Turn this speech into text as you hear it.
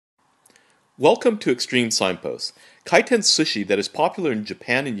Welcome to Extreme Signposts. Kaiten sushi that is popular in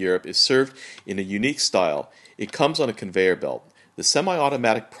Japan and Europe is served in a unique style. It comes on a conveyor belt. The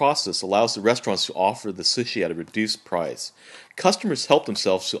semi-automatic process allows the restaurants to offer the sushi at a reduced price. Customers help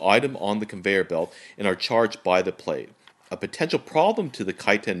themselves to item on the conveyor belt and are charged by the plate. A potential problem to the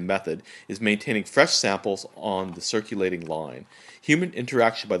Kaiten method is maintaining fresh samples on the circulating line. Human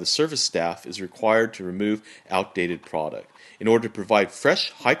interaction by the service staff is required to remove outdated product. In order to provide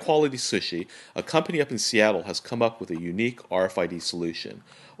fresh, high-quality sushi, a company up in Seattle has come up with a unique RFID solution.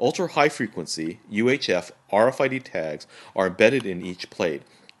 Ultra-high-frequency, UHF, RFID tags are embedded in each plate.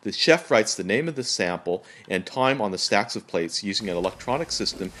 The chef writes the name of the sample and time on the stacks of plates using an electronic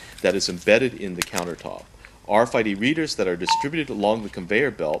system that is embedded in the countertop. RFID readers that are distributed along the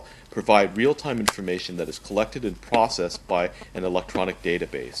conveyor belt provide real-time information that is collected and processed by an electronic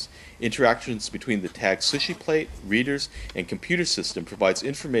database. Interactions between the tagged sushi plate, readers, and computer system provides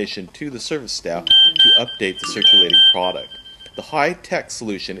information to the service staff to update the circulating product. The high-tech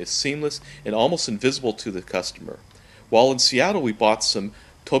solution is seamless and almost invisible to the customer. While in Seattle, we bought some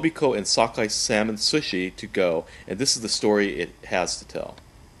Tobiko and Sakai salmon sushi to go, and this is the story it has to tell.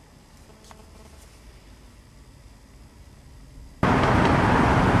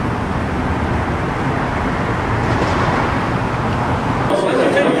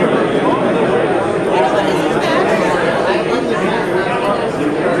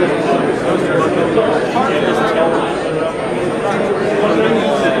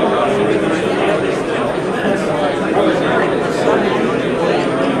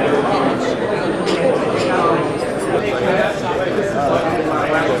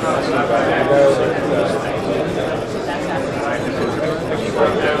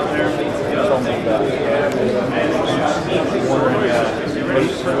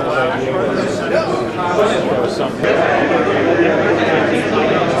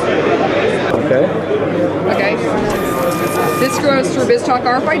 Okay. This goes through BizTalk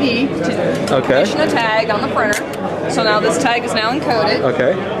RFID to commission a tag on the printer. So now this tag is now encoded.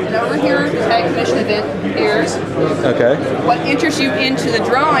 Okay. And over here, the tag commission event appears. Okay. What enters you into the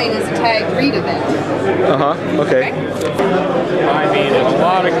drawing is the tag read event. Okay. I mean, in a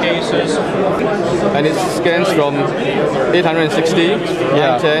lot of cases. And it scans from 860,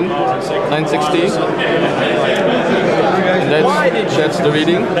 910, 960. And that's the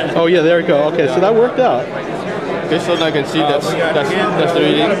reading. Oh yeah, there we go. Okay, so that worked out. Okay, so now you can see that's the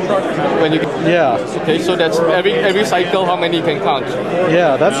reading. When you okay, so that's every cycle how many you can count.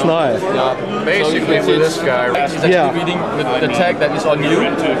 Yeah, that's nice. Yeah. Basically, so with this guy, it's actually reading the tag that is on you.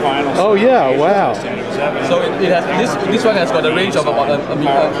 Oh yeah, wow. So it has this one has got a range of about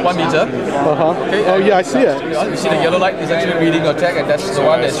 1 meter. Okay, oh yeah, I see it. You see the yellow light is actually reading your tag, and that's the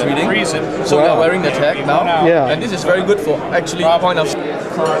one that's reading. So we are wearing the tag now. Yeah. And this is very good for actually point of.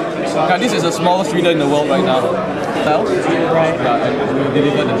 Now this is the smallest reader in the world right now. Yeah, and we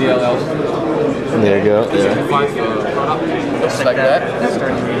deliver the DLLs. There you go. Yeah. 5 looks like that.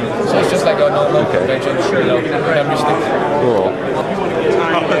 So it's just like a normal convention, memory stick. Cool.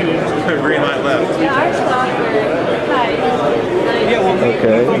 Green light left.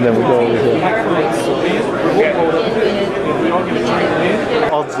 Okay, and then we go over here.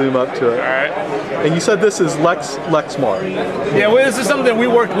 I'll zoom up to it. All right. And you said this is Lexmark. Yeah, well, this is something we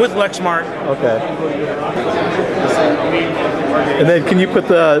worked with Lexmark. Okay. And then can you put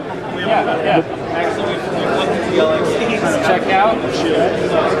the... Check out.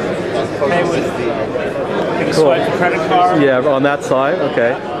 Pay with can swipe the credit card. Yeah, on that side.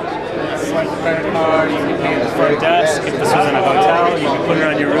 Okay. Swipe the credit card. You can pay at the front desk. If this was in a hotel, you can put it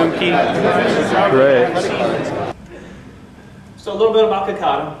on your room key. Great. So a little bit about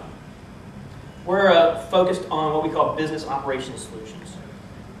Kikata. We're focused on what we call business operations solutions.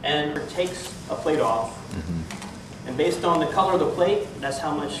 And it takes a plate off, and based on the color of the plate, that's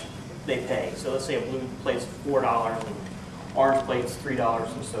how much they pay. So let's say a blue plate's $4, and orange plate's $3,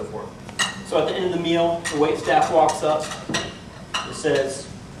 and so forth. So at the end of the meal, the wait staff walks up, it says,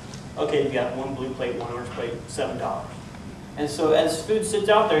 okay, you've got 1 blue plate, 1 orange plate, $7. And so as food sits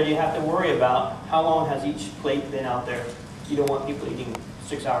out there, you have to worry about how long has each plate been out there. You don't want people eating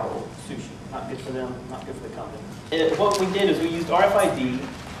 6-hour-old sushi. Not good for them, not good for the company. What we did is we used RFID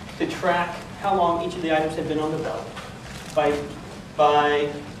to track how long each of the items had been on the belt by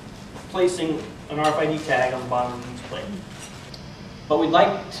placing an RFID tag on the bottom of each plate. But we'd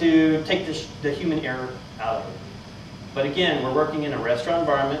like to take the human error out of it. But again, we're working in a restaurant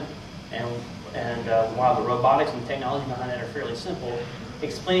environment, and while the robotics and technology behind it are fairly simple,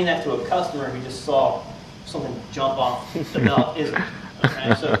 explaining that to a customer who just saw something jump off the belt isn't.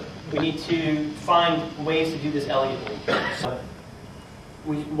 Okay? So we need to find ways to do this elegantly. So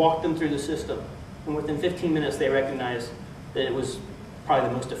we walked them through the system, and within 15 minutes they recognized that it was probably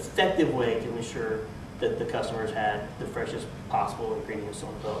the most effective way to ensure that the customers had the freshest possible ingredients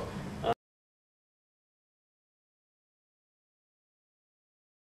on the boat.